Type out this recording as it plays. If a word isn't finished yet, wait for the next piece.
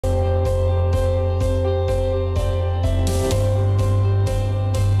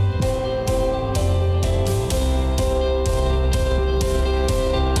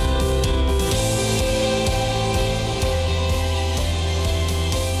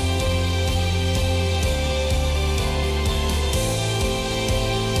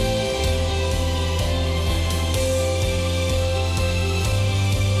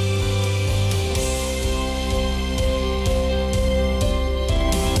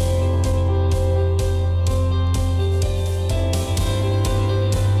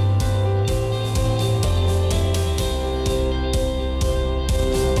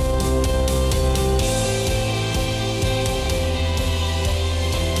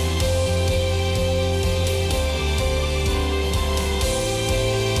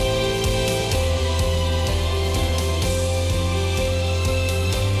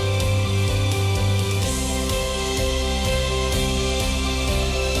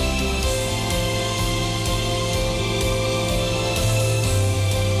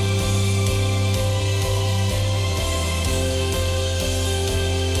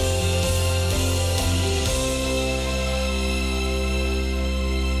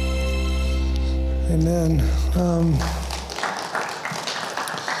Amen.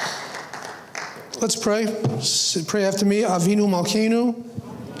 Let's pray. Pray after me. Avinu Malkeinu,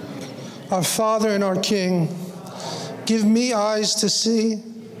 our Father and our King, give me eyes to see,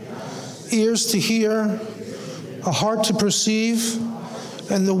 ears to hear, a heart to perceive,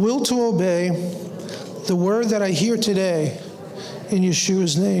 and the will to obey the word that I hear today in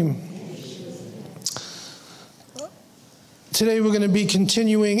Yeshua's name. Today we're going to be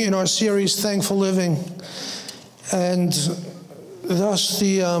continuing in our series, Thankful Living, and thus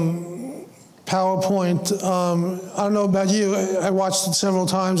the PowerPoint. I don't know about you, I watched it several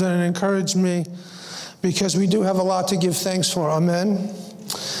times and it encouraged me because we do have a lot to give thanks for, amen?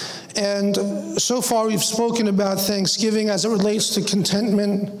 And so far we've spoken about Thanksgiving as it relates to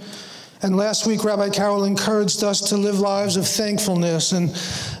contentment. And last week, Rabbi Carol encouraged us to live lives of thankfulness. And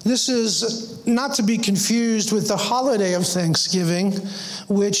this is not to be confused with the holiday of Thanksgiving,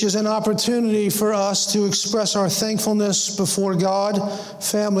 which is an opportunity for us to express our thankfulness before God,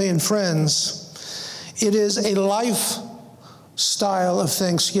 family, and friends. It is a lifestyle of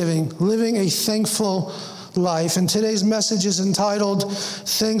Thanksgiving, living a thankful life. And today's message is entitled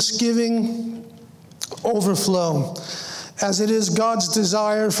Thanksgiving Overflow, as it is God's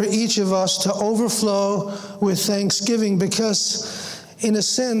desire for each of us to overflow with thanksgiving, because in a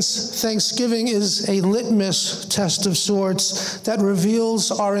sense, Thanksgiving is a litmus test of sorts that reveals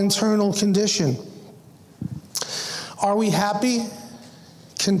our internal condition. Are we happy,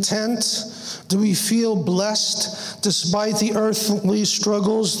 content? Do we feel blessed despite the earthly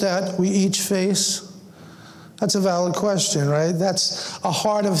struggles that we each face? That's a valid question, right? That's a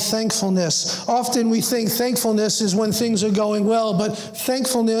heart of thankfulness. Often we think thankfulness is when things are going well, but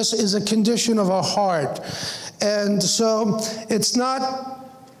thankfulness is a condition of our heart. And so it's not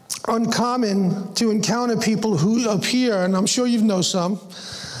uncommon to encounter people who appear, and I'm sure you know some,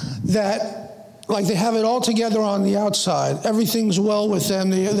 that like they have it all together on the outside. Everything's well with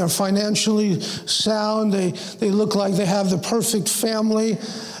them. They're financially sound. They look like they have the perfect family.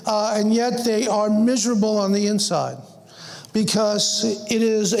 And yet they are miserable on the inside, because it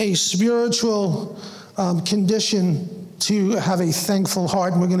is a spiritual condition to have a thankful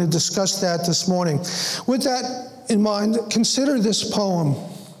heart, and we're going to discuss that this morning. With that in mind, consider this poem.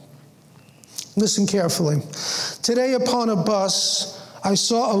 Listen carefully. Today upon a bus, I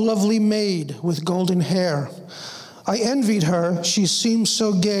saw a lovely maid with golden hair. I envied her, she seemed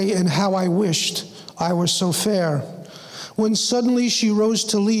so gay, and how I wished I were so fair. When suddenly she rose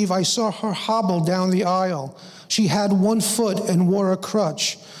to leave, I saw her hobble down the aisle. She had one foot and wore a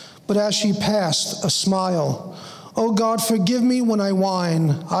crutch, but as she passed, a smile. Oh God, forgive me when I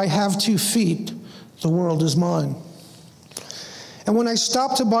whine. I have 2 feet. The world is mine. And when I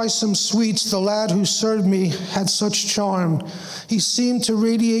stopped to buy some sweets, the lad who served me had such charm. He seemed to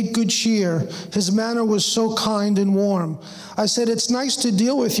radiate good cheer. His manner was so kind and warm. I said, it's nice to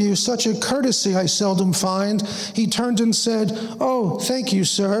deal with you. Such a courtesy I seldom find. He turned and said, oh, thank you,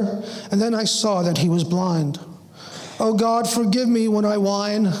 sir. And then I saw that he was blind. Oh God, forgive me when I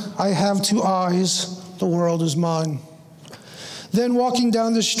whine. I have 2 eyes. The world is mine. Then walking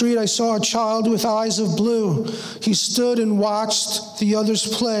down the street, I saw a child with eyes of blue. He stood and watched the others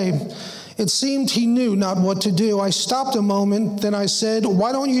play. It seemed he knew not what to do. I stopped a moment, then I said,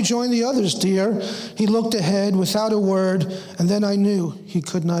 why don't you join the others, dear? He looked ahead without a word, and then I knew he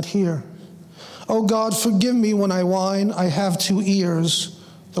could not hear. Oh God, forgive me when I whine. I have 2 ears.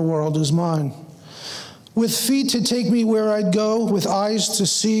 The world is mine. With feet to take me where I'd go, with eyes to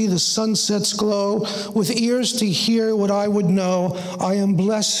see the sunset's glow, with ears to hear what I would know, I am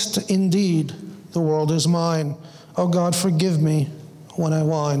blessed indeed. The world is mine. Oh God, forgive me when I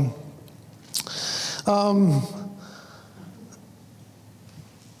whine.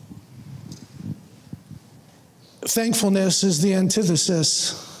 Thankfulness is the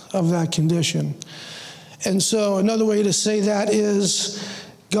antithesis of that condition. And so another way to say that is,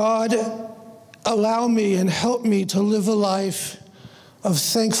 God, allow me and help me to live a life of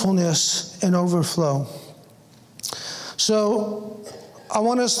thankfulness and overflow. So I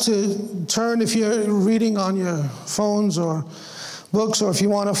want us to turn, if you're reading on your phones or books, or if you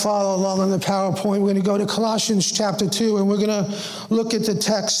want to follow along on the PowerPoint, we're going to go to Colossians chapter 2, and we're going to look at the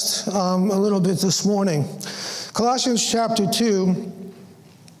text a little bit this morning. Colossians chapter 2,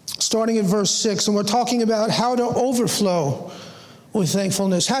 starting at verse 6, and we're talking about how to overflow with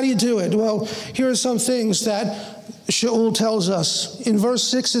thankfulness. How do you do it? Well, here are some things that Shaul tells us. In verse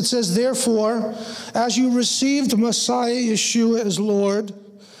 6 it says, therefore, as you received Messiah Yeshua as Lord,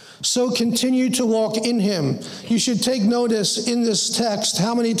 so continue to walk in him. You should take notice in this text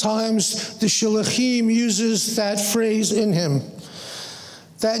how many times the Shilachim uses that phrase, in him.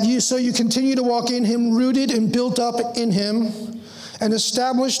 so you continue to walk in him, rooted and built up in him, and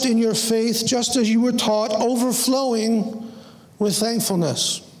established in your faith, just as you were taught, overflowing with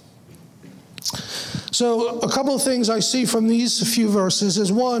thankfulness. So a couple of things I see from these few verses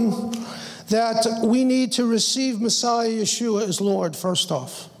is, one, that we need to receive Messiah Yeshua as Lord, first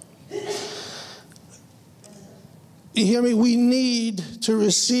off. You hear me? We need to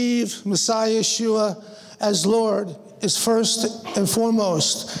receive Messiah Yeshua as Lord is first and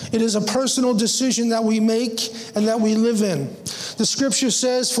foremost. It is a personal decision that we make and that we live in. The scripture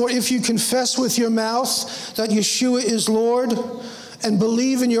says, for if you confess with your mouth that Yeshua is Lord and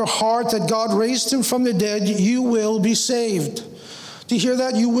believe in your heart that God raised him from the dead, you will be saved. Do you hear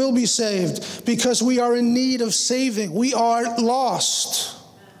that? You will be saved, because we are in need of saving. We are lost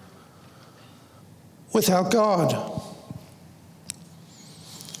without God.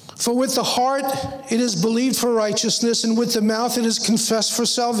 For with the heart it is believed for righteousness, and with the mouth it is confessed for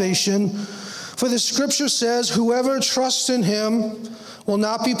salvation. For the scripture says, whoever trusts in him will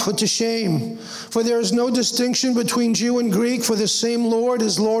not be put to shame. For there is no distinction between Jew and Greek, for the same Lord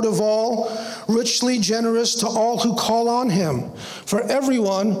is Lord of all, richly generous to all who call on him. For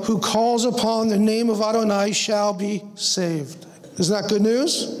everyone who calls upon the name of Adonai shall be saved. Isn't that good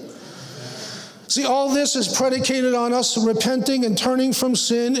news? See, all this is predicated on us repenting and turning from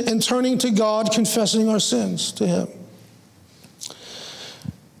sin and turning to God, confessing our sins to him.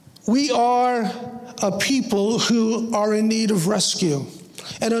 We are a people who are in need of rescue.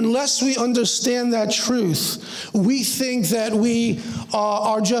 And unless we understand that truth, we think that we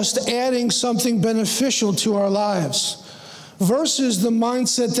are just adding something beneficial to our lives, versus the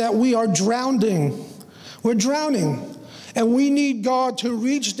mindset that we are drowning. We're drowning. And we need God to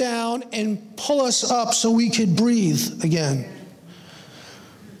reach down and pull us up so we could breathe again.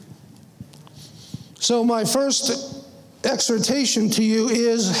 So my first exhortation to you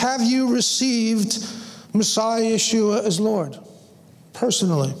is, have you received Messiah Yeshua as Lord?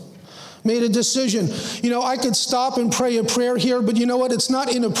 Personally. Made a decision. You know, I could stop and pray a prayer here, but you know what? It's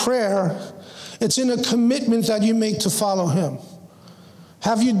not in a prayer. It's in a commitment that you make to follow him.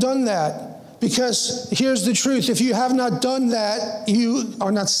 Have you done that? Because here's the truth. If you have not done that, you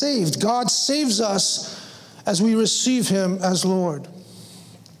are not saved. God saves us as we receive him as Lord.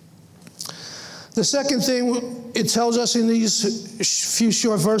 The second thing it tells us in these few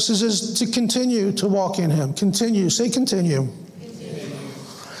short verses is to continue to walk in him. Continue. Say continue.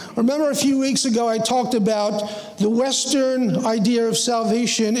 Remember a few weeks ago I talked about the Western idea of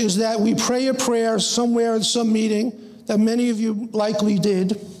salvation is that we pray a prayer somewhere in some meeting that many of you likely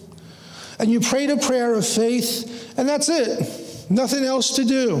did. And you prayed a prayer of faith, and that's it. Nothing else to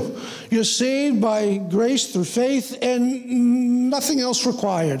do. You're saved by grace through faith, and nothing else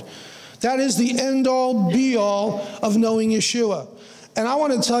required. That is the end-all, be-all of knowing Yeshua. And I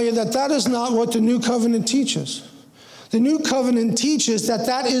want to tell you that that is not what the New Covenant teaches. The New Covenant teaches that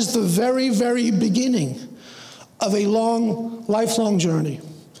that is the very, very beginning of a long, lifelong journey.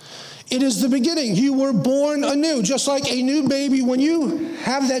 It is the beginning. You were born anew, just like a new baby. When you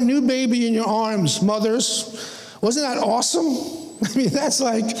have that new baby in your arms, mothers, wasn't that awesome? I mean, that's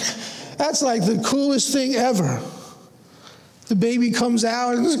like the coolest thing ever. The baby comes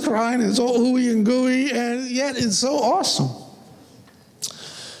out and is crying, and it's all ooey and gooey, and yet it's so awesome.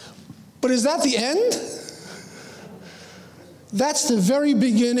 But is that the end? That's the very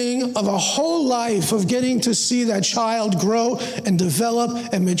beginning of a whole life of getting to see that child grow and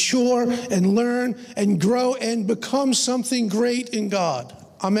develop and mature and learn and grow and become something great in God.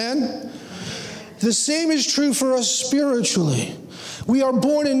 Amen? The same is true for us spiritually. We are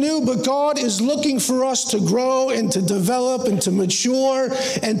born anew, but God is looking for us to grow and to develop and to mature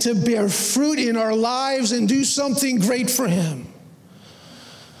and to bear fruit in our lives and do something great for him.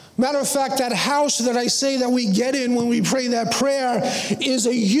 Matter of fact, that house that I say that we get in when we pray that prayer is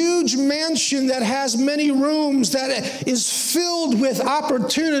a huge mansion that has many rooms, that is filled with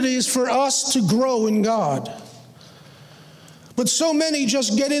opportunities for us to grow in God. But so many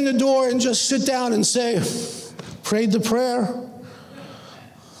just get in the door and just sit down and say, prayed the prayer,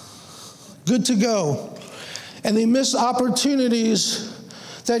 good to go. And they miss opportunities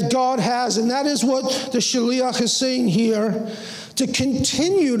that God has. And that is what the Shaliach is saying here, to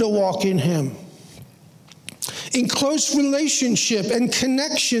continue to walk in him, in close relationship and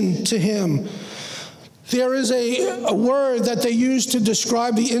connection to him. There is a word that they use to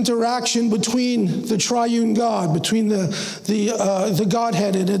describe the interaction between the triune God, between the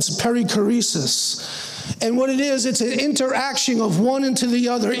Godhead, and it's perichoresis. And what it is, it's an interaction of one into the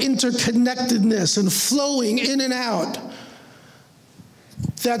other, interconnectedness and flowing in and out.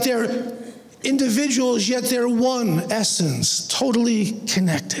 That there individuals, yet they're one essence, totally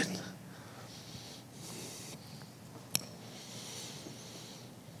connected.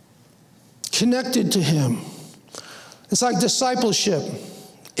 Connected to him. It's like discipleship.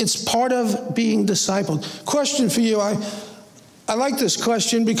 It's part of being discipled. Question for you. I like this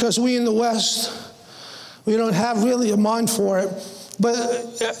question because we in the West, we don't have really a mind for it.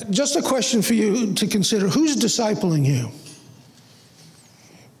 But just a question for you to consider. Who's discipling you?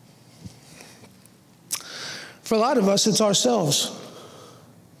 For a lot of us, it's ourselves.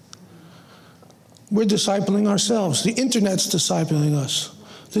 We're discipling ourselves. The internet's discipling us.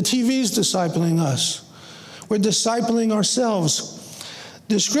 The TV's discipling us. We're discipling ourselves.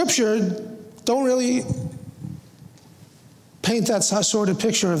 The scripture don't really paint that sort of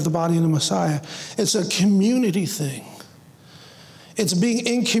picture of the body of the Messiah. It's a community thing. It's being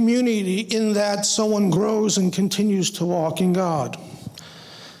in community in that someone grows and continues to walk in God.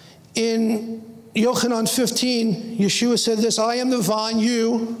 In Yochanan 15, Yeshua said this, I am the vine,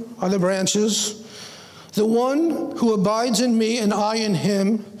 you are the branches. The one who abides in me and I in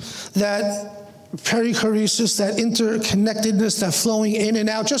him, that perichoresis, that interconnectedness, that flowing in and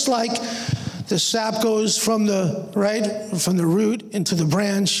out, just like the sap goes from the root into the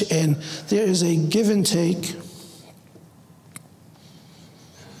branch, and there is a give and take.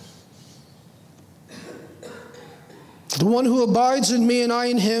 The one who abides in me and I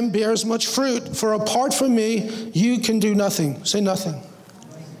in him bears much fruit, for apart from me, you can do nothing. Say nothing.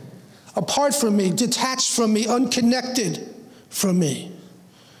 Apart from me, detached from me, unconnected from me,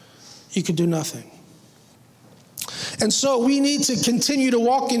 you can do nothing. And so we need to continue to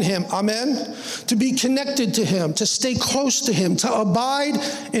walk in him, amen? To be connected to him, to stay close to him, to abide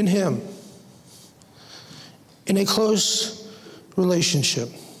in him in a close relationship.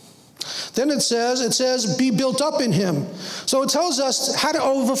 Then it says, be built up in him. So it tells us how to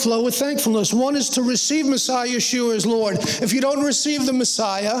overflow with thankfulness. One is to receive Messiah Yeshua as Lord. If you don't receive the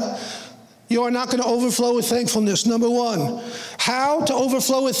Messiah, you are not going to overflow with thankfulness, number one. How to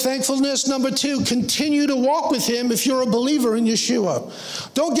overflow with thankfulness? Number two, continue to walk with him if you're a believer in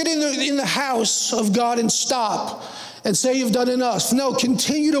Yeshua. Don't get in the house of God and stop and say you've done enough. No,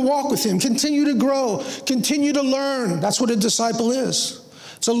 continue to walk with him. Continue to grow. Continue to learn. That's what a disciple is.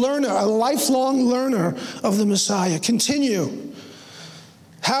 It's a learner, a lifelong learner of the Messiah. Continue.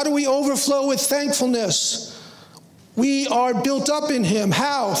 How do we overflow with thankfulness? We are built up in him.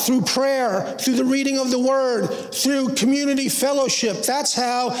 How? Through prayer, through the reading of the word, through community fellowship. That's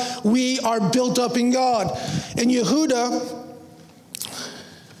how we are built up in God. In Yehuda,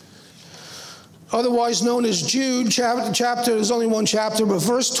 otherwise known as Jude, chapter, there's only one chapter, but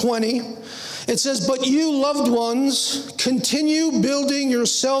verse 20, it says, but you, loved ones, continue building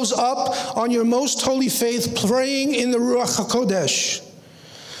yourselves up on your most holy faith, praying in the Ruach HaKodesh.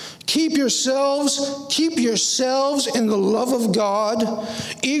 Keep yourselves in the love of God,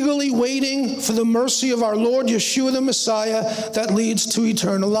 eagerly waiting for the mercy of our Lord Yeshua the Messiah that leads to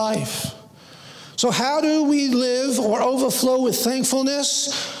eternal life. So how do we live or overflow with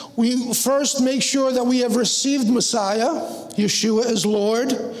thankfulness? We first make sure that we have received Messiah, Yeshua as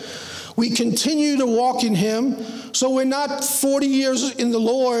Lord. We continue to walk in him. So we're not 40 years in the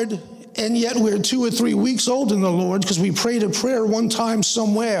Lord, and yet we're 2 or 3 weeks old in the Lord because we prayed a prayer one time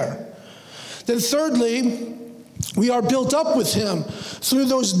somewhere. Then thirdly, we are built up with him through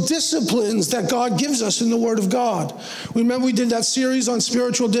those disciplines that God gives us in the Word of God. Remember we did that series on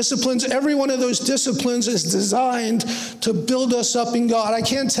spiritual disciplines? Every one of those disciplines is designed to build us up in God. I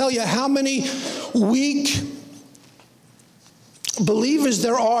can't tell you how many weak believers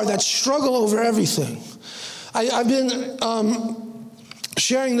there are that struggle over everything. I've been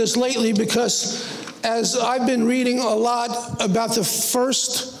sharing this lately because as I've been reading a lot about the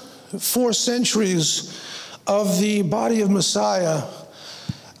first 4 centuries of the body of Messiah,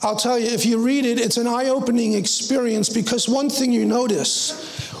 I'll tell you, if you read it, it's an eye-opening experience because one thing you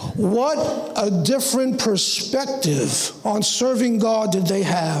notice, what a different perspective on serving God did they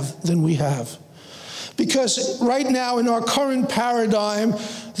have than we have. Because right now in our current paradigm,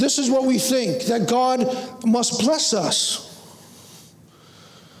 this is what we think, that God must bless us.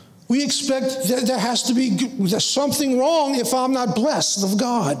 We expect that there's something wrong if I'm not blessed of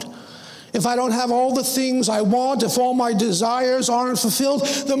God. If I don't have all the things I want, if all my desires aren't fulfilled,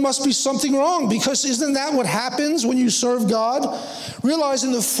 there must be something wrong, because isn't that what happens when you serve God? Realize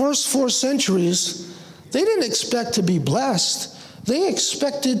in the first 4 centuries, they didn't expect to be blessed. They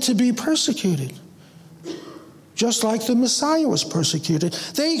expected to be persecuted. Just like the Messiah was persecuted.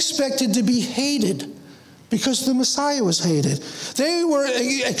 They expected to be hated because the Messiah was hated. They were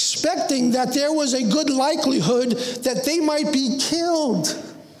expecting that there was a good likelihood that they might be killed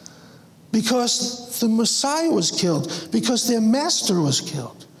because the Messiah was killed, because their master was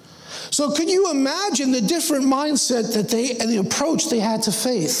killed. So could you imagine the different mindset that and the approach they had to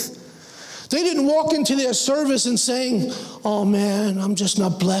faith? They didn't walk into their service and saying, "Oh man, I'm just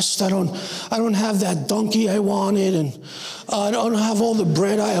not blessed. I don't have that donkey I wanted, and I don't have all the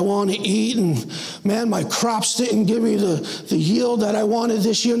bread I want to eat, and man, my crops didn't give me the yield that I wanted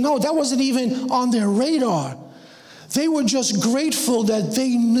this year." No, that wasn't even on their radar. They were just grateful that they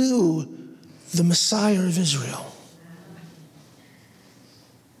knew the Messiah of Israel.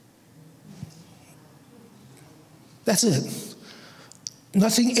 That's it.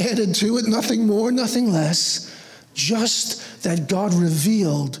 Nothing added to it, nothing more, nothing less. Just that God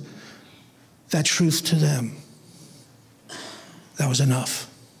revealed that truth to them. That was enough.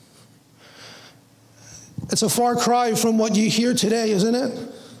 It's a far cry from what you hear today, isn't it?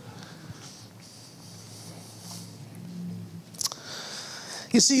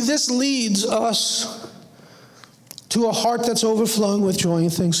 You see, this leads us to a heart that's overflowing with joy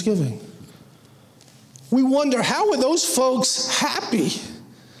and thanksgiving. We wonder, how were those folks happy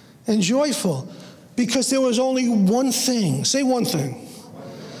and joyful? Because there was only one thing. Say one thing.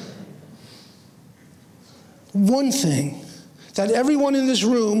 One thing that everyone in this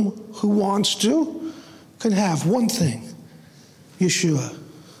room who wants to can have. One thing. Yeshua.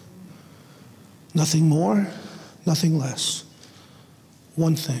 Nothing more, nothing less.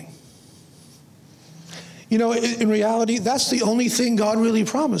 One thing. You know, in reality, that's the only thing God really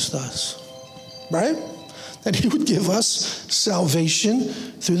promised us. Right? That he would give us salvation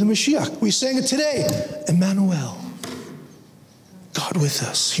through the Mashiach. We sang it today, Emmanuel, God with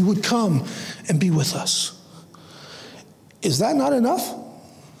us. He would come and be with us. Is that not enough?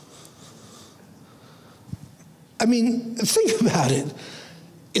 I mean, think about it.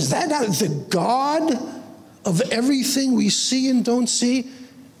 Is that not the God of everything we see and don't see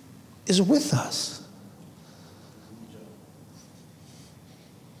is with us?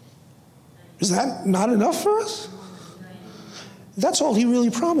 Is that not enough for us? That's all he really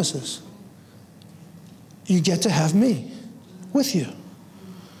promises. You get to have me with you.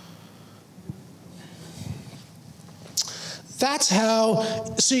 That's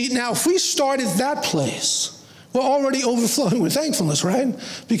how, see, now if we start at that place, we're already overflowing with thankfulness, right?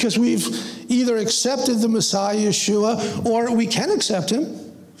 Because we've either accepted the Messiah, Yeshua, or we can accept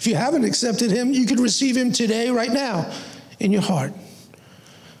him. If you haven't accepted him, you could receive him today, right now, in your heart,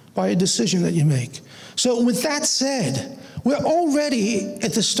 by a decision that you make. So with that said, we're already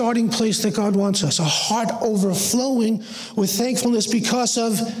at the starting place that God wants us, a heart overflowing with thankfulness because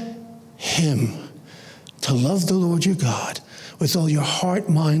of him. To love the Lord your God with all your heart,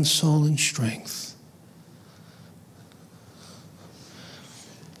 mind, soul, and strength.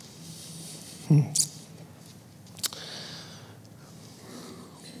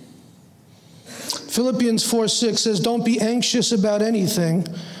 Philippians 4:6 says, "Don't be anxious about anything,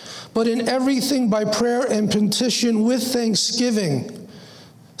 but in everything by prayer and petition with thanksgiving."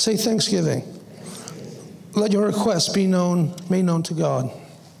 Say thanksgiving. Let your requests be made known to God.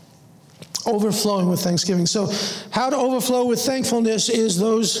 Overflowing with thanksgiving. So how to overflow with thankfulness is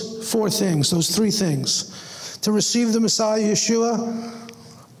those four things, those three things. To receive the Messiah, Yeshua,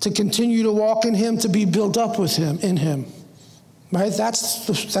 to continue to walk in him, to be built up with him, in him. Right?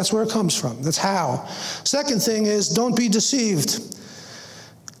 That's where it comes from. That's how. Second thing is, don't be deceived.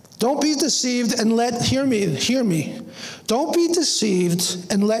 Don't be deceived and hear me. Don't be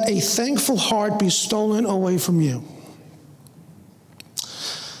deceived and let a thankful heart be stolen away from you.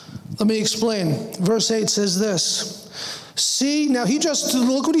 Let me explain. Verse 8 says this. See, now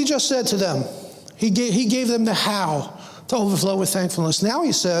look what he just said to them. He gave them the how to overflow with thankfulness. Now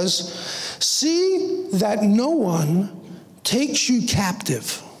he says, see that no one takes you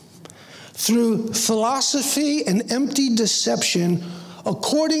captive through philosophy and empty deception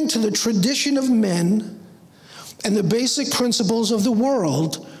according to the tradition of men and the basic principles of the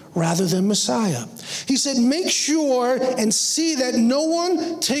world rather than Messiah. He said, make sure and see that no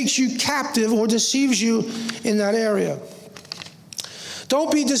one takes you captive or deceives you in that area.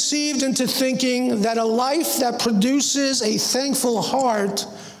 Don't be deceived into thinking that a life that produces a thankful heart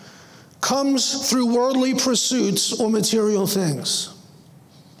comes through worldly pursuits or material things.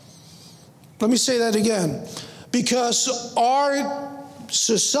 Let me say that again. Because our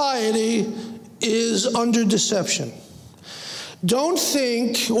society is under deception. Don't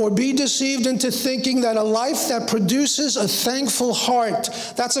think or be deceived into thinking that a life that produces a thankful heart,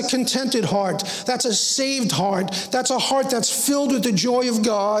 that's a contented heart, that's a saved heart, that's a heart that's filled with the joy of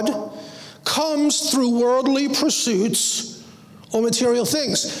God, comes through worldly pursuits or material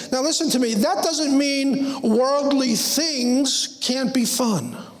things. Now listen to me, that doesn't mean worldly things can't be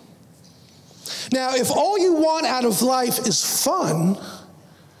fun. Now, if all you want out of life is fun,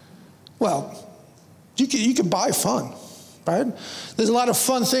 well, you can buy fun, right? There's a lot of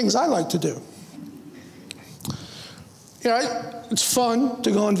fun things I like to do. Right? It's fun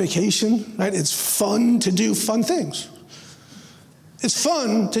to go on vacation, right? It's fun to do fun things. It's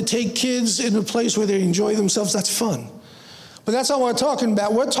fun to take kids in a place where they enjoy themselves. That's fun. But that's not what we're talking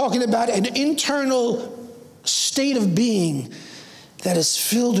about. We're talking about an internal state of being that is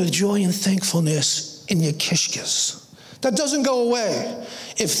filled with joy and thankfulness in your kishkas. That doesn't go away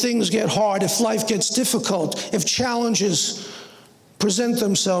if things get hard, if life gets difficult, if challenges present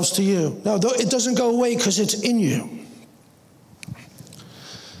themselves to you. No, it doesn't go away because it's in you.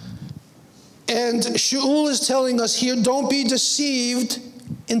 And Shaul is telling us here, don't be deceived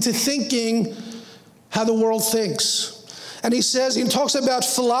into thinking how the world thinks. And he talks about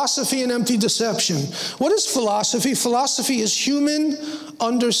philosophy and empty deception. What is philosophy? Philosophy is human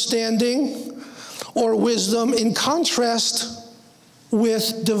understanding or wisdom in contrast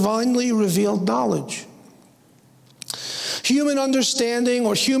with divinely revealed knowledge. Human understanding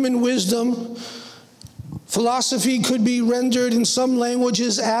or human wisdom, philosophy could be rendered in some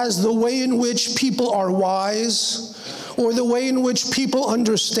languages as the way in which people are wise, or the way in which people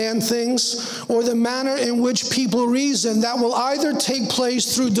understand things, or the manner in which people reason, that will either take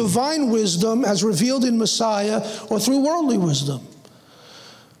place through divine wisdom as revealed in Messiah or through worldly wisdom.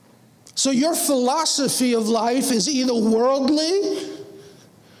 So your philosophy of life is either worldly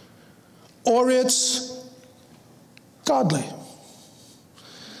or it's godly.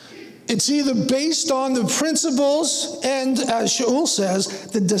 It's either based on the principles and, as Shaul says,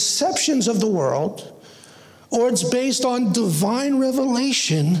 the deceptions of the world, or it's based on divine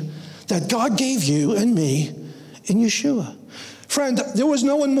revelation that God gave you and me in Yeshua. Friend, there was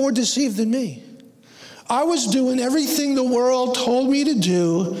no one more deceived than me. I was doing everything the world told me to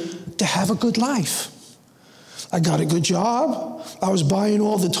do to have a good life. I got a good job. I was buying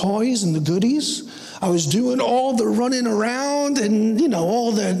all the toys and the goodies. I was doing all the running around and,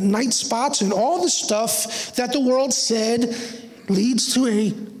 all the night spots and all the stuff that the world said leads to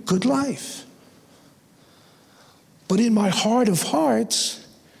a good life. But in my heart of hearts,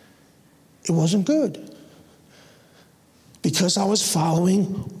 it wasn't good. Because I was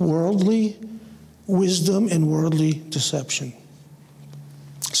following worldly wisdom and worldly deception.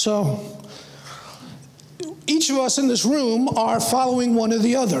 So, each of us in this room are following one or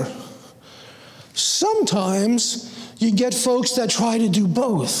the other. Sometimes you get folks that try to do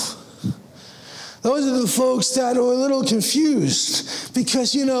both. Those are the folks that are a little confused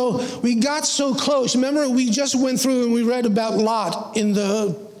because, we got so close. Remember, we just went through and we read about Lot in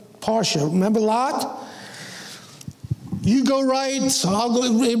the Parsha. Remember Lot? You go right, so I'll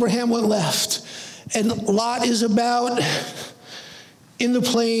go. Abraham went left. And Lot is about in the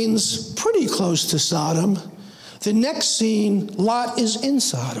plains, pretty close to Sodom. The next scene, Lot is in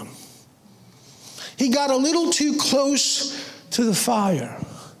Sodom. He got a little too close to the fire.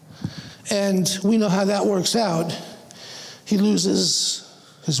 And we know how that works out. He loses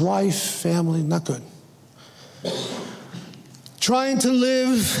his wife, family, not good. Trying to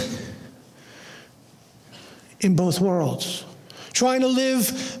live in both worlds. Trying to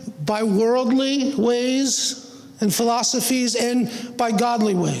live by worldly ways and philosophies and by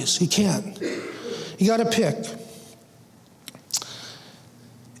godly ways. He can't. You got to pick.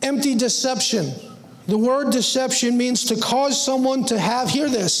 Empty deception. The word deception means to cause someone to have, hear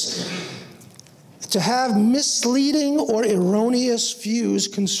this, to have misleading or erroneous views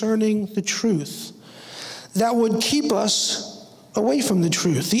concerning the truth that would keep us away from the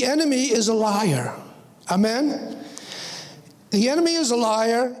truth. The enemy is a liar. Amen? The enemy is a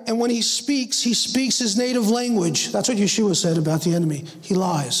liar, and when he speaks his native language. That's what Yeshua said about the enemy. He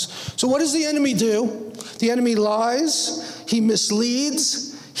lies. So what does the enemy do? The enemy lies, he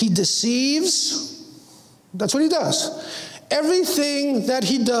misleads, he deceives. That's what he does. Everything that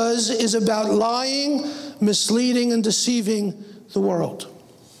he does is about lying, misleading, and deceiving the world.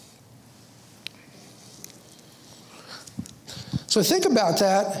 So think about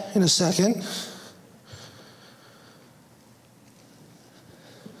that in a second.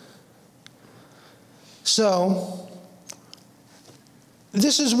 So,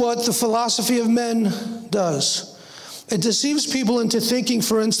 this is what the philosophy of men does. It deceives people into thinking,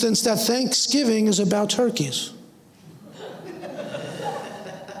 for instance, that Thanksgiving is about turkeys.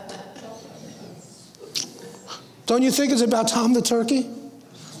 Don't you think it's about Tom the turkey?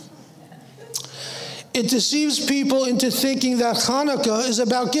 It deceives people into thinking that Hanukkah is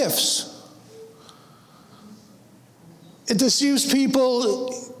about gifts. It deceives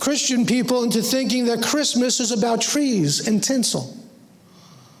people, Christian people, into thinking that Christmas is about trees and tinsel.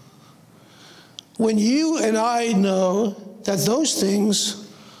 when you and I know that those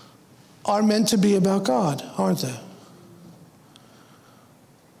things are meant to be about God, aren't they?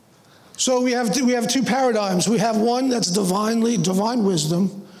 So we have two paradigms. We have one that's divine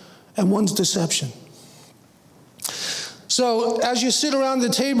wisdom, and one's deception. So as you sit around the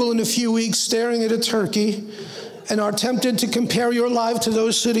table in a few weeks staring at a turkey and are tempted to compare your life to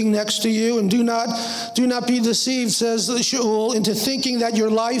those sitting next to you, and do not be deceived, says Shaul, into thinking that your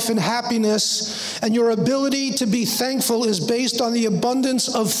life and happiness and your ability to be thankful is based on the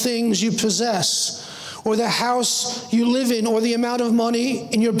abundance of things you possess, or the house you live in, or the amount of money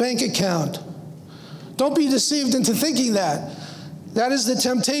in your bank account. Don't be deceived into thinking that. That is the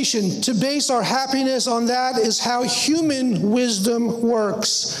temptation. To base our happiness on that is how human wisdom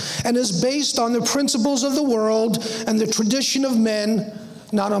works, and is based on the principles of the world and the tradition of men,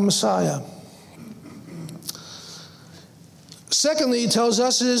 not on Messiah. Secondly, he tells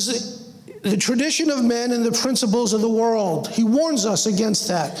us is the tradition of men and the principles of the world. He warns us against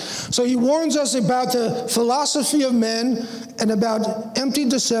that. So he warns us about the philosophy of men and about empty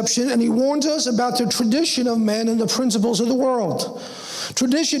deception, and he warns us about the tradition of men and the principles of the world.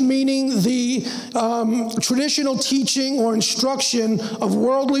 Tradition meaning the traditional teaching or instruction of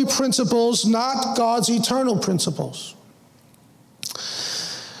worldly principles, not God's eternal principles.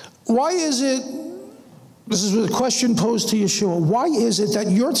 Why is it, this is a question posed to Yeshua, why is it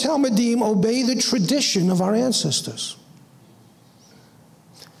that your Talmudim obey the tradition of our ancestors?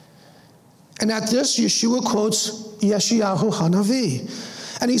 And at this, Yeshua quotes Yeshayahu Hanavi.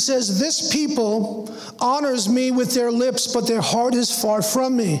 And he says, this people honors me with their lips, but their heart is far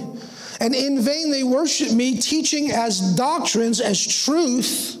from me. And in vain they worship me, teaching as doctrines, as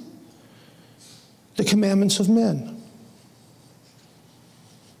truth, the commandments of men.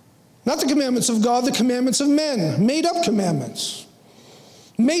 Not the commandments of God, the commandments of men. Made up commandments.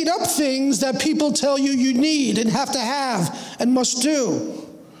 Made up things that people tell you you need and have to have and must do.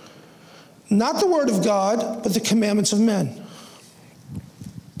 Not the word of God, but the commandments of men.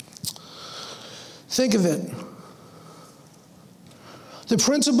 Think of it. The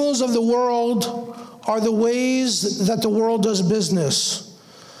principles of the world are the ways that the world does business.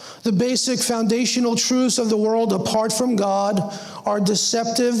 The basic foundational truths of the world apart from God are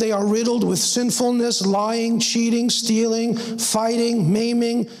deceptive. They are riddled with sinfulness, lying, cheating, stealing, fighting,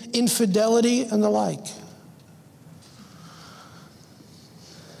 maiming, infidelity, and the like.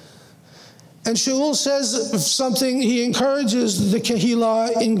 And Shaul says something, he encourages the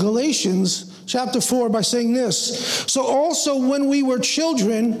Kehillah in Galatians chapter 4 by saying this. So also when we were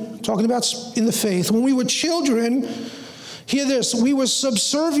children, talking about in the faith, when we were children, hear this, we were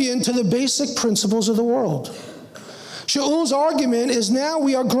subservient to the basic principles of the world. Shaul's argument is now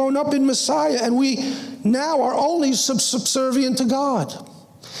we are grown up in Messiah and we now are only subservient to God.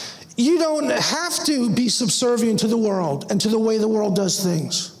 You don't have to be subservient to the world and to the way the world does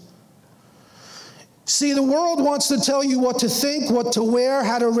things. See, the world wants to tell you what to think, what to wear,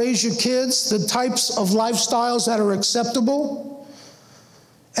 how to raise your kids, the types of lifestyles that are acceptable,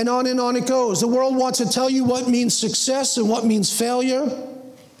 and on it goes. The world wants to tell you what means success and what means failure.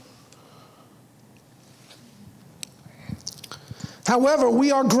 However,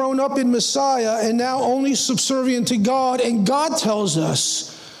 we are grown up in Messiah and now only subservient to God, and God tells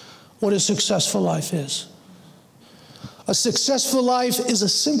us what a successful life is. A successful life is a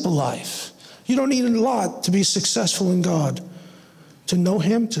simple life. You don't need a lot to be successful in God. To know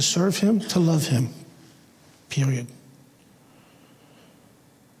Him, to serve Him, to love Him. Period.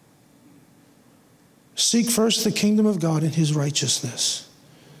 Seek first the kingdom of God and His righteousness.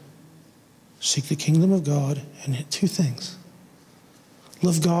 Seek the kingdom of God and two things.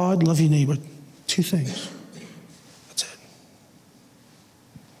 Love God, love your neighbor. Two things. That's it.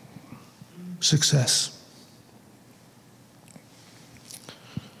 Success.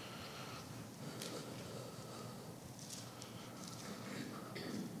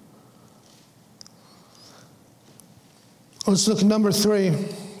 Let's look at number 3.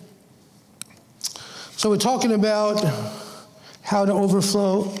 So we're talking about how to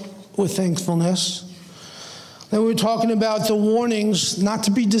overflow with thankfulness. Then we're talking about the warnings not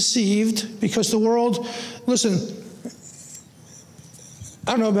to be deceived, because the world, listen,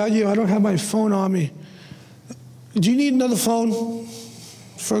 I don't know about you, I don't have my phone on me. Do you need another phone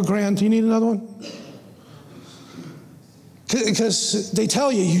for $1,000? Do you need another one? Because they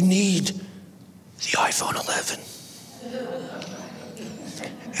tell you, you need the iPhone 11.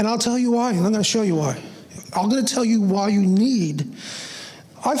 And I'll tell you why, and I'm going to show you why. I'm going to tell you why you need.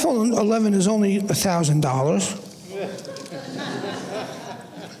 iPhone 11 is only $1,000.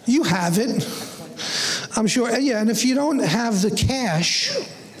 You have it, I'm sure. Yeah, and if you don't have the cash,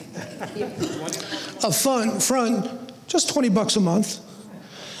 Up front, just $20 a month.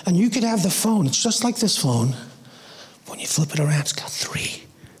 And you could have the phone. It's just like this phone. When you flip it around, it's got three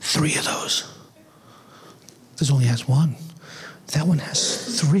of those. This only has one. That one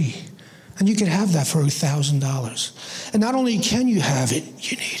has 3. And you could have that for $1,000. And not only can you have it,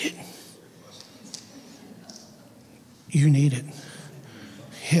 you need it. You need it.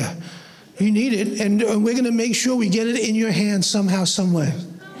 Yeah, you need it. And we're going to make sure we get it in your hand somehow, some way.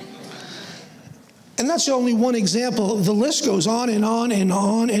 And that's only one example. The list goes on and on and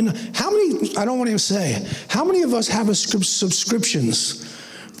on. And how many, I don't want to say, how many of us have subscriptions?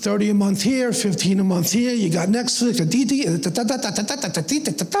 30 a month here, 15 a month here, you got Netflix,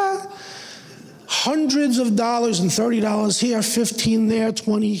 hundreds of dollars and $30 here, 15 there,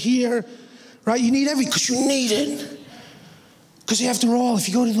 20 here, right? You need because you need it. Because after all, if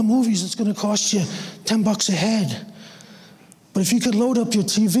you go to the movies, it's going to cost you $10 a head. But if you could load up your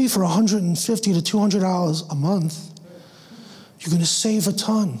TV for $150 to $200 a month, you're going to save a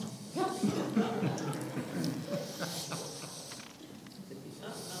ton.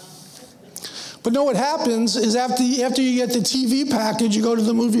 But no, what happens is after you get the TV package, you go to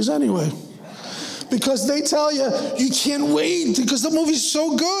the movies anyway. Because they tell you, you can't wait because the movie's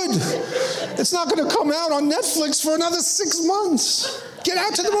so good. It's not going to come out on Netflix for another 6 months. Get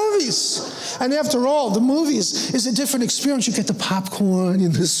out to the movies. And after all, the movies is a different experience. You get the popcorn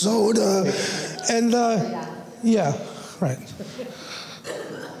and the soda. And yeah, right.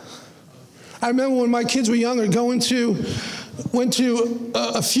 I remember when my kids were younger, went to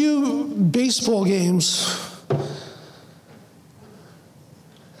a few baseball games.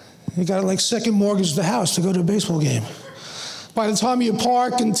 You got to like second mortgage the house to go to a baseball game. By the time you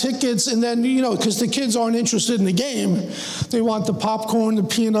park and tickets, and then, because the kids aren't interested in the game, they want the popcorn, the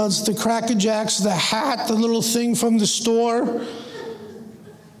peanuts, the Cracker Jacks, the hat, the little thing from the store.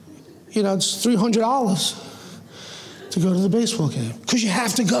 It's $300 to go to the baseball game. Because you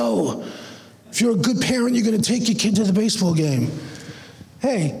have to go. If you're a good parent, you're going to take your kid to the baseball game.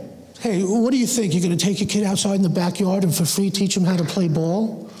 Hey, what do you think? You're going to take your kid outside in the backyard and for free teach him how to play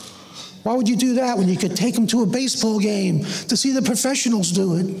ball? Why would you do that when you could take them to a baseball game to see the professionals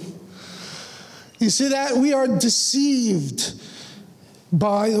do it? You see that? We are deceived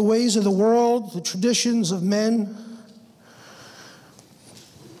by the ways of the world, the traditions of men.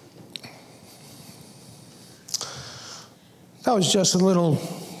 That was just a little,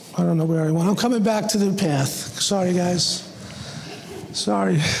 I don't know where I went. I'm coming back to the path. Sorry, guys.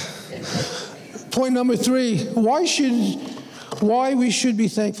 Sorry. Point number 3, why we should be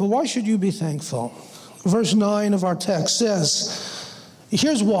thankful. Why should you be thankful? Verse 9 of our text says,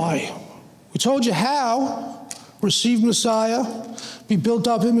 here's why. We told you how. Receive Messiah, be built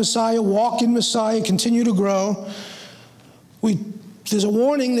up in Messiah, walk in Messiah, continue to grow. There's a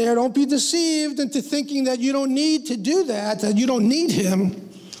warning there. Don't be deceived into thinking that you don't need to do that you don't need him,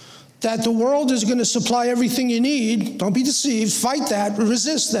 that the world is going to supply everything you need. Don't be deceived. Fight that.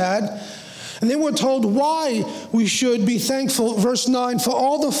 Resist that. And then we're told why we should be thankful. Verse 9, for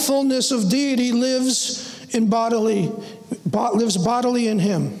all the fullness of deity lives bodily in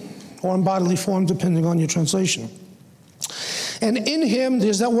him, or in bodily form, depending on your translation. And in him,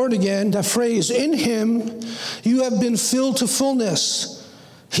 there's that word again, that phrase, in him you have been filled to fullness.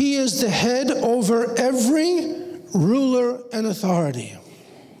 He is the head over every ruler and authority.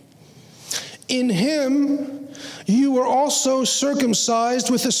 In him you were also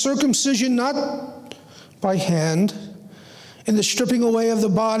circumcised with a circumcision not by hand, in the stripping away of the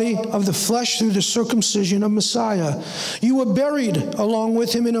body of the flesh through the circumcision of Messiah. You were buried along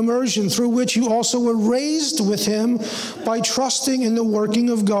with him in immersion, through which you also were raised with him by trusting in the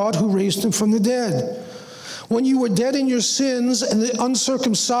working of God who raised him from the dead. When you were dead in your sins and the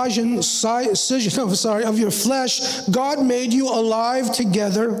uncircumcision of your flesh, God made you alive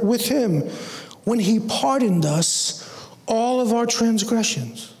together with him when he pardoned us all of our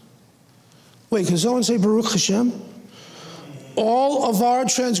transgressions. Wait, can someone say Baruch Hashem? All of our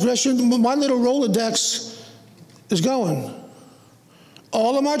transgressions. My little Rolodex is going.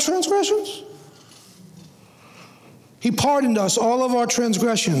 All of my transgressions? He pardoned us all of our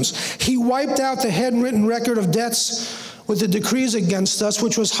transgressions. He wiped out the handwritten record of debts with the decrees against us,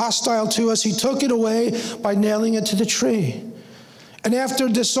 which was hostile to us. He took it away by nailing it to the tree. And after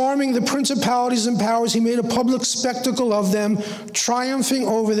disarming the principalities and powers, he made a public spectacle of them, triumphing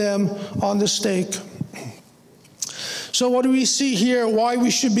over them on the stake. So what do we see here? Why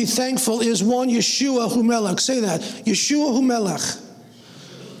we should be thankful is, one, Yeshua Hu Melech. Say that. Yeshua Hu Melech.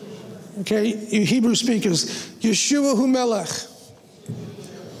 Okay, you Hebrew speakers. Yeshua Hu Melech.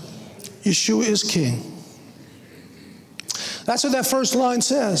 Yeshua is king. That's what that first line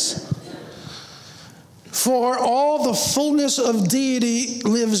says. For all the fullness of deity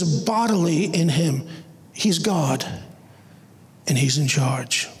lives bodily in him. He's God, and he's in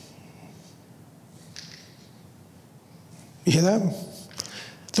charge. You hear that?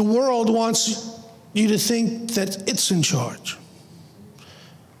 The world wants you to think that it's in charge.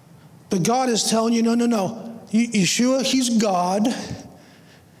 But God is telling you, no. Yeshua, he's God,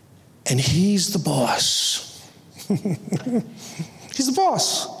 and he's the boss. He's the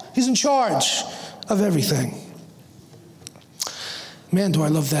boss. He's in charge of everything. Man, do I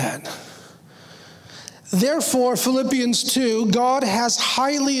love that. Therefore, Philippians 2, God has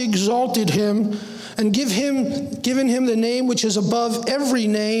highly exalted him and given him the name which is above every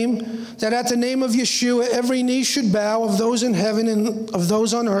name, that at the name of Yeshua every knee should bow, of those in heaven and of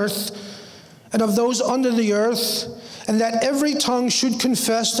those on earth and of those under the earth, and that every tongue should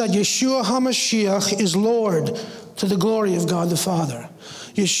confess that Yeshua HaMashiach is Lord, to the glory of God the Father.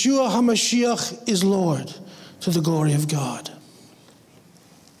 Yeshua HaMashiach is Lord, to the glory of God.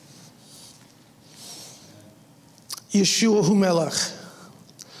 Yeshua Hu Melech.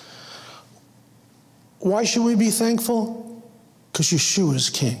 Why should we be thankful? Because Yeshua is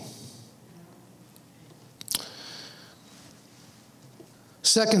King.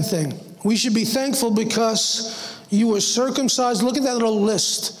 Second thing, we should be thankful because you were circumcised. Look at that little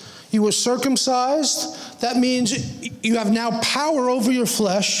list. You were circumcised. That means you have now power over your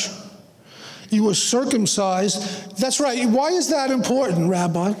flesh. You were circumcised. That's right. Why is that important,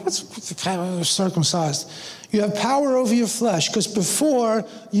 Rabbi? What's the power of circumcised? You have power over your flesh because before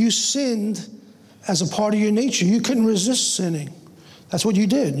you sinned as a part of your nature. You couldn't resist sinning. That's what you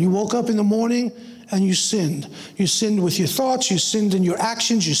did. You woke up in the morning and you sinned. You sinned with your thoughts. You sinned in your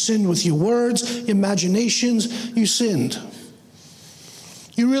actions. You sinned with your words, imaginations. You sinned.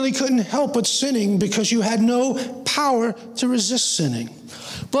 You really couldn't help but sinning because you had no power to resist sinning.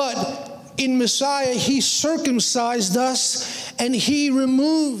 But in Messiah, he circumcised us and he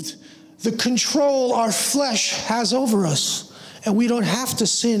removed the control our flesh has over us. And we don't have to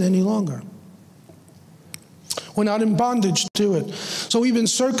sin any longer. We're not in bondage to it. So we've been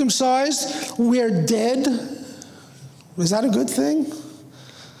circumcised. We're dead. Is that a good thing?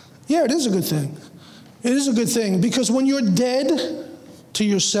 Yeah, it is a good thing. It is a good thing because when you're dead to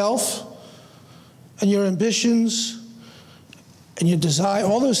yourself and your ambitions and your desire,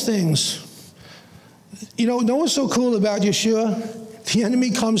 all those things, you know what's so cool about Yeshua? The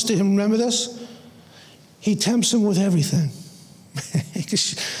enemy comes to him, remember this? He tempts him with everything.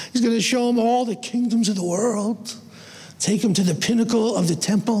 He's going to show him all the kingdoms of the world, take him to the pinnacle of the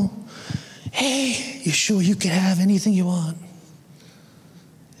temple. Hey, Yeshua, you can have anything you want.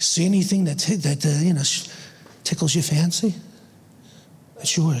 See anything that tickles your fancy?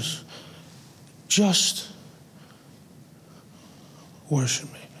 It's yours. Just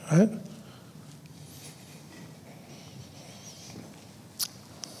worship me, right?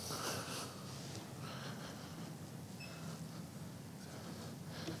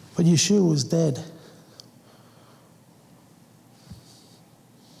 But Yeshua was dead.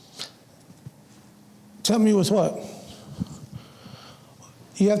 Tell me with what?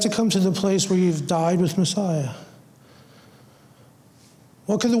 You have to come to the place where you've died with Messiah.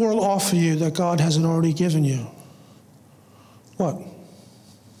 What can the world offer you that God hasn't already given you? What?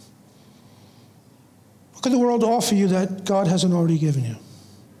 What can the world offer you that God hasn't already given you?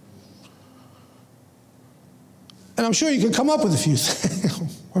 And I'm sure you could come up with a few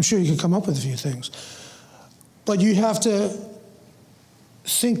things. I'm sure you could come up with a few things. But you have to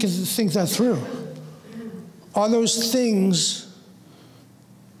think that through. Are those things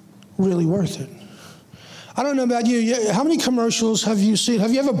really worth it? I don't know about you. How many commercials have you seen?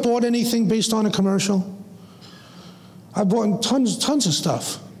 Have you ever bought anything based on a commercial? I've bought tons of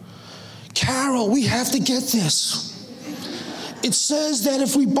stuff. Carol, we have to get this. It says that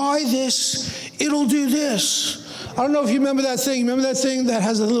if we buy this, it'll do this. I don't know if you remember that thing. Remember that thing that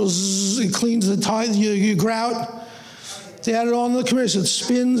has a little zzz, it cleans the tire, your grout? They had it on the commercial. It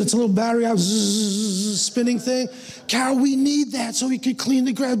spins. It's a little battery out spinning thing. Carol, we need that so we could clean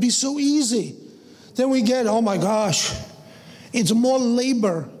the grout. It'd be so easy. Then we get, oh my gosh, it's more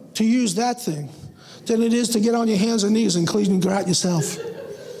labor to use that thing than it is to get on your hands and knees and clean the grout yourself.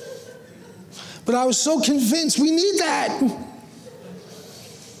 But I was so convinced we need that.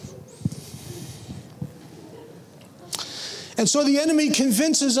 And so the enemy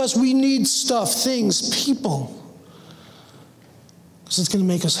convinces us we need stuff, things, people, because it's going to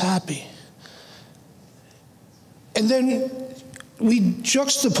make us happy. And then we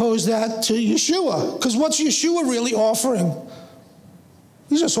juxtapose that to Yeshua, because what's Yeshua really offering?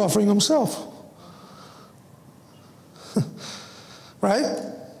 He's just offering himself. Right?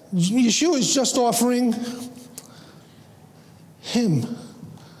 Yeshua is just offering him.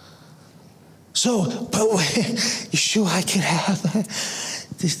 So, but Yeshua, I could have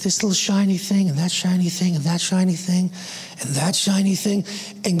this little shiny thing, and that shiny thing, and that shiny thing, and that shiny thing,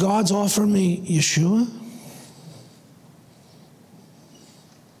 and God's offering me Yeshua?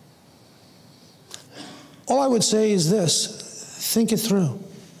 All I would say is this: think it through.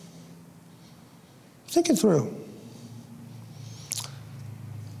 Think it through.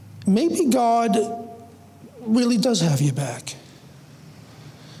 Maybe God really does have your back.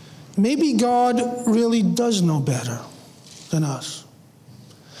 Maybe God really does know better than us.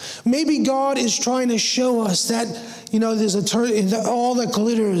 Maybe God is trying to show us that, there's all that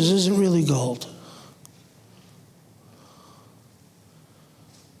glitters isn't really gold.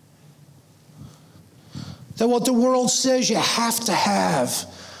 That what the world says you have to have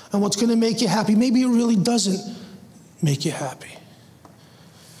and what's going to make you happy, maybe it really doesn't make you happy.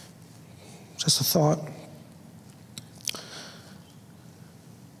 Just a thought.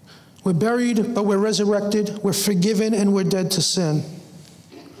 We're buried, but we're resurrected. We're forgiven, and we're dead to sin.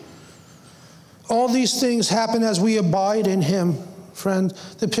 All these things happen as we abide in him, friend.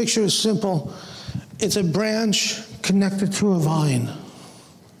 The picture is simple. It's a branch connected to a vine.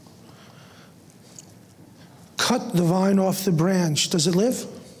 Cut the vine off the branch. Does it live?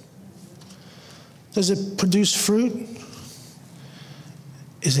 Does it produce fruit?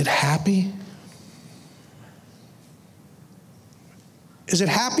 Is it happy? Is it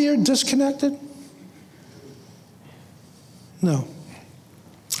happy or disconnected? No.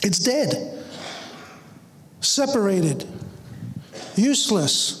 It's dead, separated,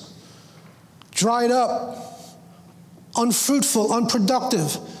 useless, dried up, unfruitful,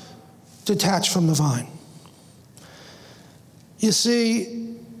 unproductive, detached from the vine. You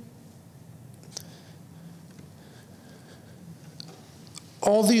see,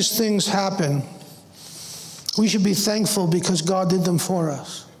 all these things happen. We should be thankful because God did them for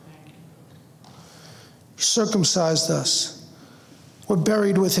us. He circumcised us. We're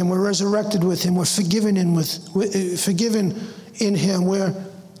buried with him. We're resurrected with him. We're forgiven in him. We're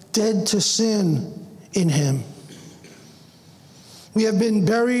dead to sin in him. We have been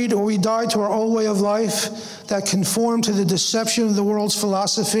buried, or we died to our old way of life that conformed to the deception of the world's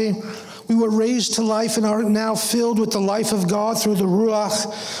philosophy. We were raised to life and are now filled with the life of God through the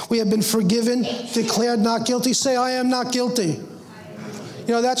Ruach. We have been forgiven, declared not guilty. Say, I am not guilty.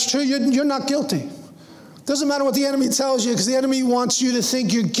 That's true. You're not guilty. Doesn't matter what the enemy tells you, because the enemy wants you to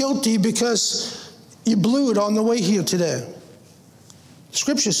think you're guilty because you blew it on the way here today.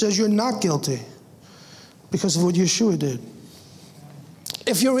 Scripture says you're not guilty because of what Yeshua did.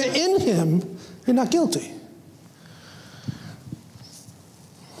 If you're in him, you're not guilty.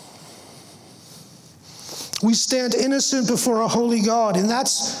 We stand innocent before a holy God, and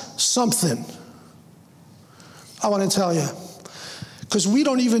that's something, I want to tell you. Because we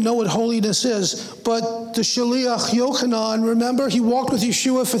don't even know what holiness is. But the Shaliach Yochanan, remember, he walked with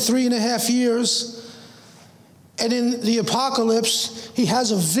Yeshua for 3.5 years. And in the Apocalypse, he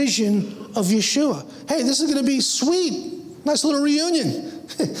has a vision of Yeshua. Hey, this is going to be sweet. Nice little reunion.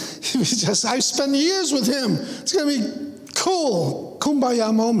 I spent years with him. It's going to be cool.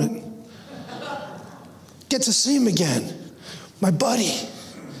 Kumbaya moment. Get to see him again. My buddy.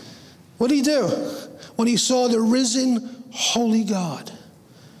 What did he do? When he saw the risen, holy God,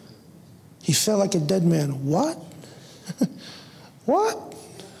 he felt like a dead man. What? What?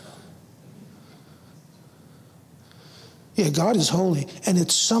 Yeah, God is holy, and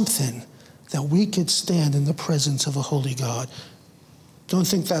it's something that we could stand in the presence of a holy God. Don't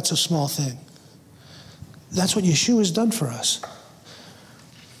think that's a small thing. That's what Yeshua has done for us.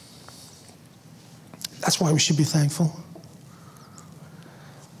 That's why we should be thankful.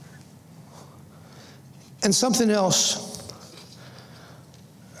 And something else,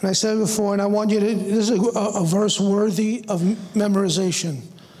 and I said it before, and I want you to, this is a verse worthy of memorization.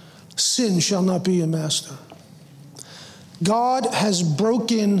 Sin shall not be your master. God has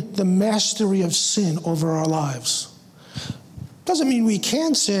broken the mastery of sin over our lives. Doesn't mean we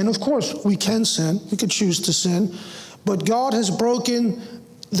can sin. Of course, we can sin. We could choose to sin. But God has broken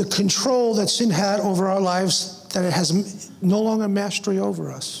the control that sin had over our lives, that it has no longer mastery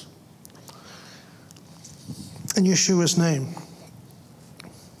over us. In Yeshua's name.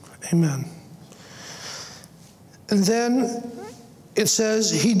 Amen. And then it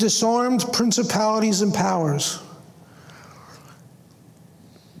says, he disarmed principalities and powers.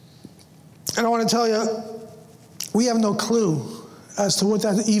 And I want to tell you, we have no clue as to what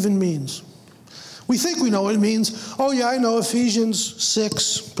that even means. We think we know what it means. Oh yeah, I know Ephesians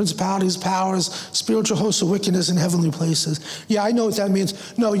 6, principalities, powers, spiritual hosts of wickedness in heavenly places. Yeah, I know what that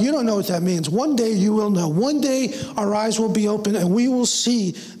means. No, you don't know what that means. One day you will know. One day our eyes will be open and we will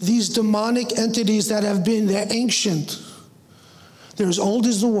see these demonic entities that have been, they're ancient. They're as old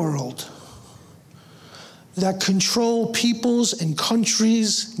as the world, that control peoples and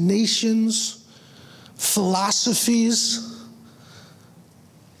countries, nations, philosophies,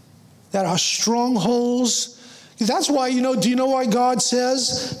 that are strongholds. That's why, do you know why God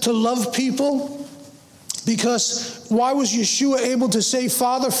says to love people? Because why was Yeshua able to say,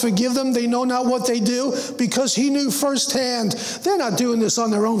 Father, forgive them, they know not what they do? Because he knew firsthand, they're not doing this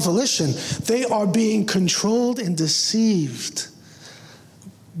on their own volition. They are being controlled and deceived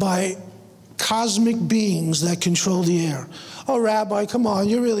by cosmic beings that control the air. Oh, Rabbi, come on,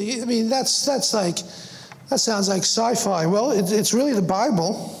 that sounds like sci-fi. Well, it's really the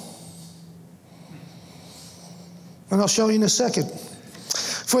Bible. And I'll show you in a second.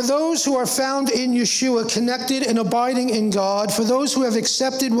 For those who are found in Yeshua, connected and abiding in God, for those who have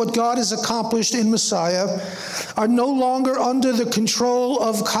accepted what God has accomplished in Messiah, are no longer under the control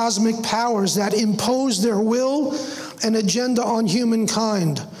of cosmic powers that impose their will and agenda on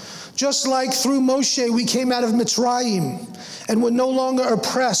humankind. Just like through Moshe we came out of Mitzrayim and were no longer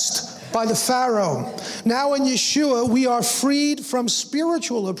oppressed by the Pharaoh. Now in Yeshua we are freed from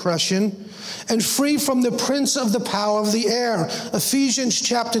spiritual oppression and free from the prince of the power of the air. Ephesians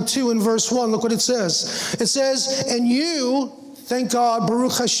chapter 2 and verse 1, look what it says. It says, and you, thank God,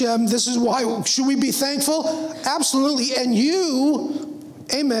 Baruch Hashem, this is why, should we be thankful? Absolutely. And you,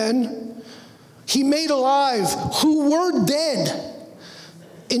 amen, he made alive who were dead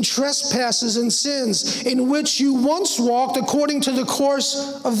in trespasses and sins, in which you once walked according to the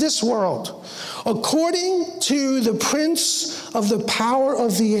course of this world, according to the prince of the power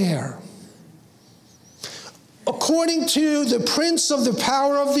of the air. According to the prince of the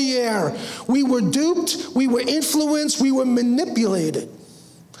power of the air, we were duped, we were influenced, we were manipulated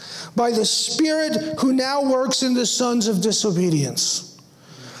by the spirit who now works in the sons of disobedience,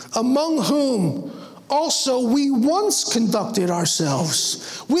 among whom also we once conducted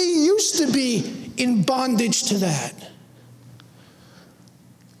ourselves. We used to be in bondage to that,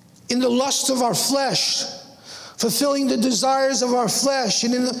 in the lust of our flesh, fulfilling the desires of our flesh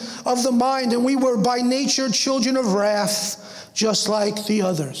and of the mind, and we were by nature children of wrath, just like the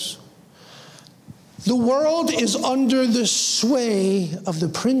others. The world is under the sway of the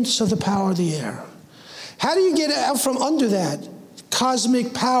prince of the power of the air. How do you get out from under that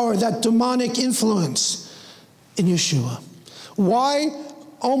cosmic power, that demonic influence? In Yeshua. Why?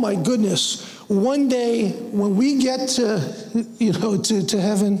 Oh my goodness. One day when we get to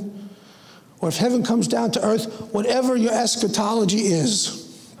heaven, or if heaven comes down to earth, whatever your eschatology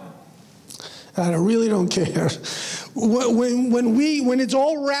is, and I really don't care. When it's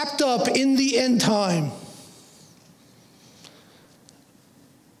all wrapped up in the end time,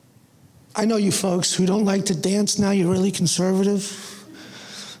 I know you folks who don't like to dance now, you're really conservative.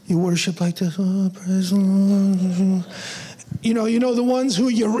 You worship like this, oh, praise the Lord. You know the ones who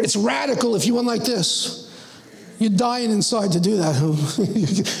it's radical if you went like this. You're dying inside to do that,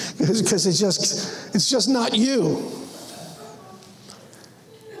 because it's just not you.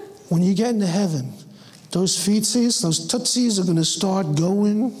 When you get into heaven, those feetsies, those tootsies are going to start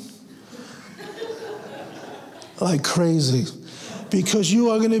going like crazy, because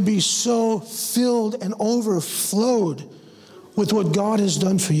you are going to be so filled and overflowed with what God has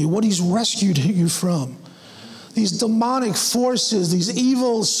done for you, what he's rescued you from. These demonic forces, these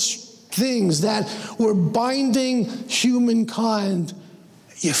evil things that were binding humankind,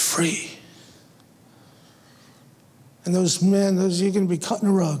 you're free. And those you're going to be cutting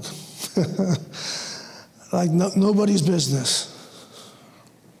a rug. Like nobody's business.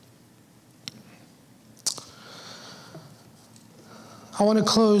 I want to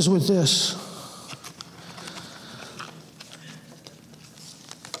close with this.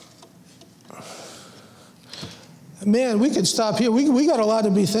 Man, we could stop here. We got a lot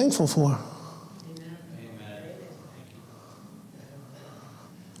to be thankful for. Amen.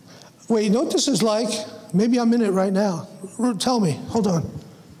 Wait, you know what this is like? Maybe I'm in it right now. Tell me. Hold on.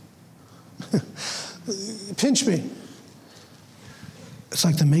 Pinch me. It's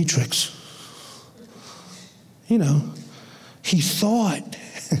like the Matrix. He thought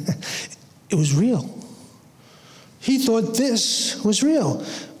it was real. He thought this was real.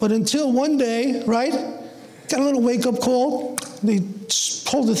 But until one day, right? Got a little wake-up call. They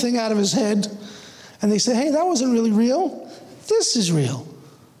pulled the thing out of his head, and they said, hey, that wasn't really real. This is real.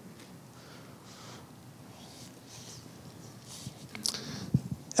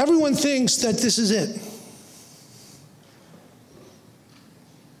 Everyone thinks that this is it.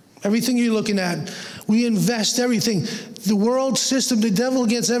 Everything you're looking at, we invest everything. The world system, the devil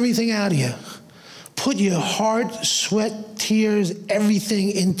gets everything out of you. Put your heart, sweat, tears,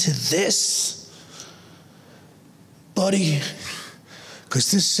 everything into this, buddy, because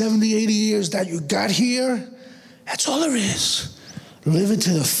this 70, 80 years that you got here, that's all there is. Live it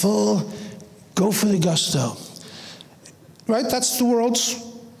to the full, go for the gusto. Right? That's the world's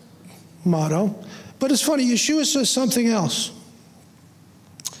motto. But it's funny, Yeshua says something else.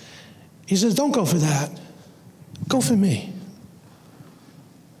 He says, don't go for that. Go for me.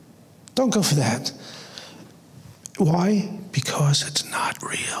 Don't go for that. Why? Because it's not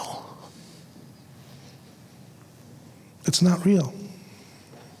real. It's not real.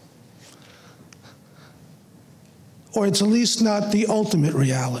 Or it's at least not the ultimate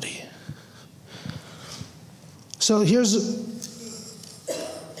reality. So here's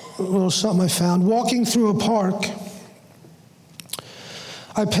a little something I found. Walking through a park,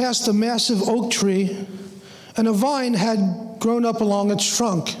 I passed a massive oak tree, and a vine had grown up along its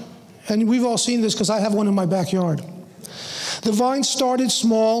trunk. And we've all seen this because I have one in my backyard. The vine started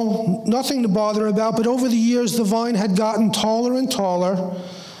small, nothing to bother about, but over the years the vine had gotten taller and taller,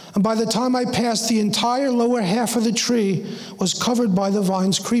 and by the time I passed, the entire lower half of the tree was covered by the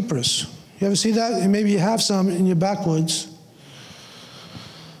vine's creepers. You ever see that? And maybe you have some in your backwoods.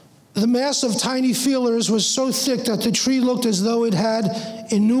 The mass of tiny feelers was so thick that the tree looked as though it had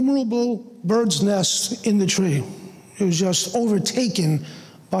innumerable birds' nests in the tree. It was just overtaken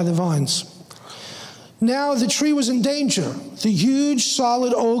by the vines. Now the tree was in danger. The huge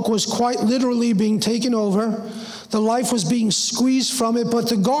solid oak was quite literally being taken over. The life was being squeezed from it, but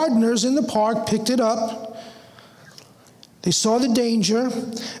the gardeners in the park picked it up. They saw the danger,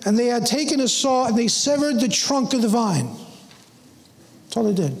 and they had taken a saw and they severed the trunk of the vine. That's all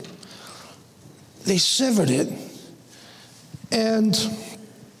they did. They severed it, and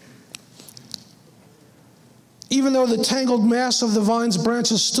even though the tangled mass of the vine's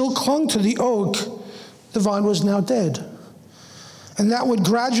branches still clung to the oak, the vine was now dead. And that would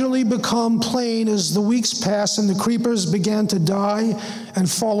gradually become plain as the weeks passed and the creepers began to die and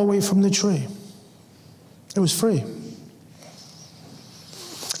fall away from the tree. It was free.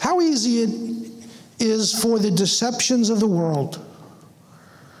 How easy it is for the deceptions of the world,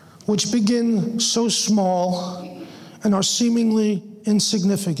 which begin so small and are seemingly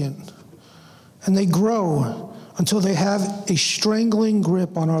insignificant, and they grow until they have a strangling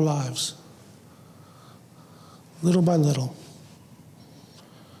grip on our lives, little by little.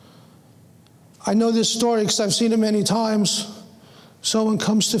 I know this story because I've seen it many times. Someone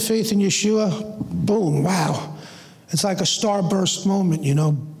comes to faith in Yeshua, boom, wow. It's like a starburst moment, you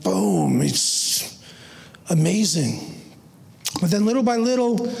know, boom, it's amazing. But then little by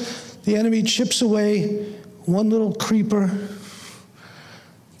little, the enemy chips away one little creeper,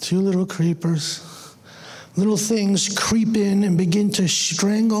 two little creepers. Little things creep in and begin to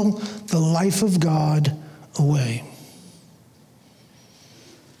strangle the life of God away.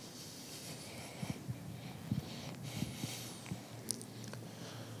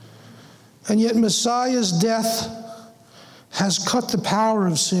 And yet Messiah's death has cut the power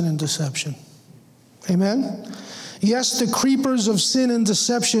of sin and deception. Amen? Yes, the creepers of sin and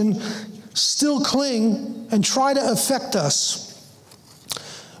deception still cling and try to affect us,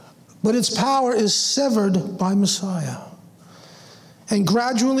 but its power is severed by Messiah. And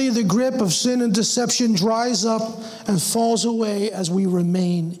gradually the grip of sin and deception dries up and falls away as we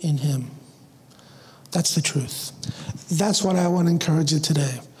remain in him. That's the truth. That's what I want to encourage you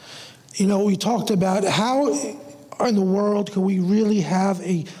today. You know, we talked about how in the world can we really have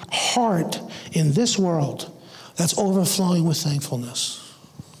a heart in this world that's overflowing with thankfulness.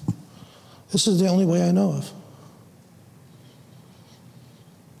 This is the only way I know of.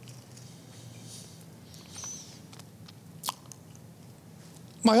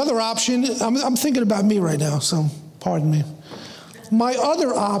 My other option, I'm thinking about me right now, so pardon me. My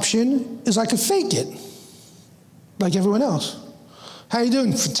other option is I could fake it, like everyone else. How you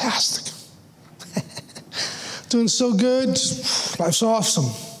doing? Fantastic. Doing so good. Life's awesome.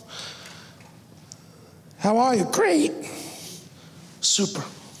 How are you? Great. Super.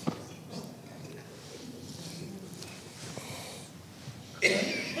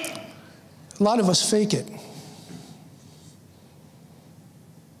 A lot of us fake it.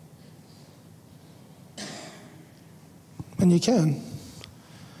 And you can.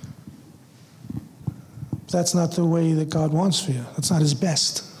 That's not the way that God wants for you. That's not his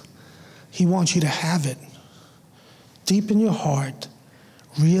best. He wants you to have it. Deep in your heart,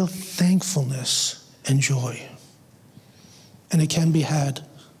 real thankfulness and joy. And it can be had.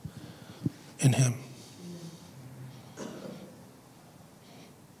 in him.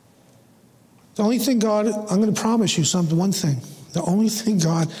 The only thing God, I'm going to promise you something, one thing. The only thing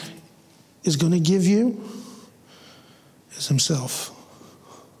God is going to give you is himself.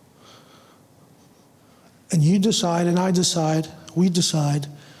 And you decide, and I decide, we decide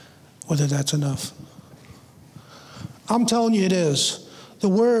whether that's enough. I'm telling you it is. The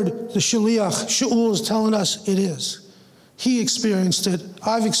word, the shaliach, Shaul, is telling us it is. He experienced it.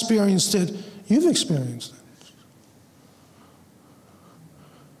 I've experienced it. You've experienced it.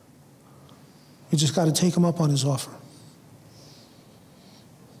 You just got to take him up on his offer.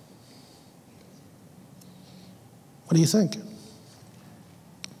 What do you think?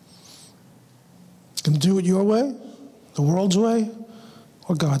 Going to do it your way, the world's way,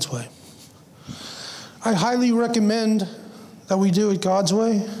 or God's way? I highly recommend that we do it God's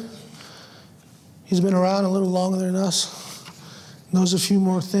way. He's been around a little longer than us, knows a few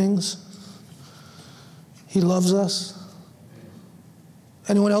more things. He loves us.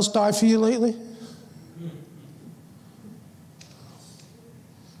 Anyone else die for you lately?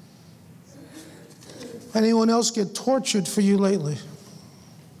 Anyone else get tortured for you lately?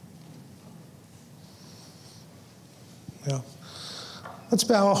 Yeah. Let's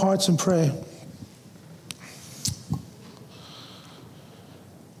bow our hearts and pray.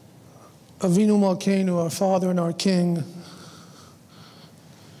 Avinu Malkeinu, our Father and our King,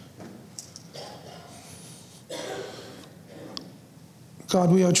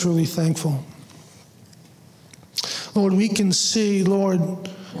 God, we are truly thankful. Lord, we can see, Lord,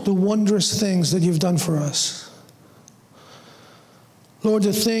 the wondrous things that you've done for us. Lord,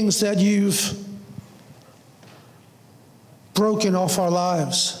 the things that you've broken off our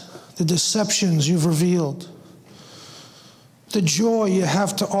lives, the deceptions you've revealed, the joy you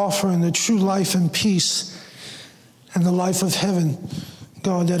have to offer, and the true life and peace and the life of heaven,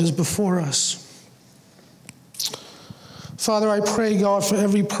 God, that is before us. Father, I pray, God, for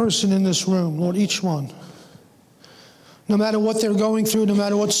every person in this room, Lord, each one, no matter what they're going through, no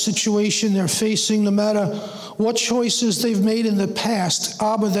matter what situation they're facing, no matter what choices they've made in the past,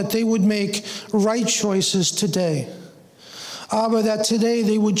 Abba, that they would make right choices today. Abba, that today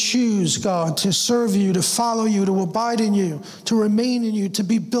they would choose, God, to serve you, to follow you, to abide in you, to remain in you, to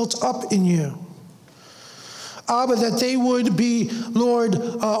be built up in you. Abba, that they would be, Lord,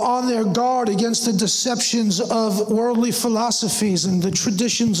 on their guard against the deceptions of worldly philosophies and the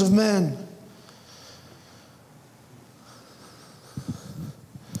traditions of men.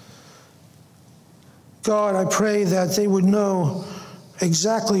 God, I pray that they would know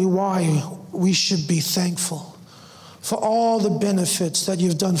exactly why we should be thankful for all the benefits that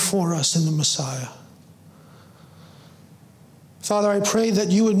you've done for us in the Messiah. Father, I pray that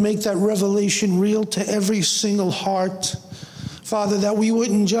you would make that revelation real to every single heart. Father, that we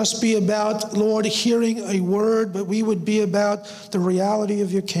wouldn't just be about, Lord, hearing a word, but we would be about the reality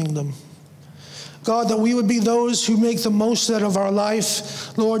of your kingdom. God, that we would be those who make the most out of our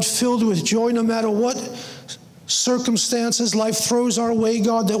life, Lord, filled with joy no matter what circumstances life throws our way,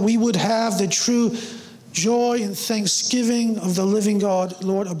 God, that we would have the true joy and thanksgiving of the living God,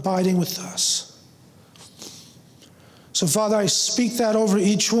 Lord, abiding with us. So, Father, I speak that over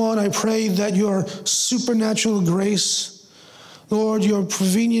each one. I pray that your supernatural grace, Lord, your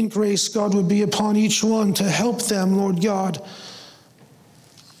prevenient grace, God, would be upon each one to help them, Lord God.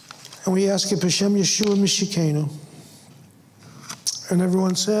 And we ask it, B'Shem Yeshua Mishikeinu. And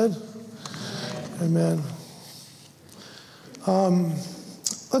everyone said, Amen.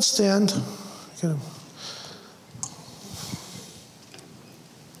 Let's stand.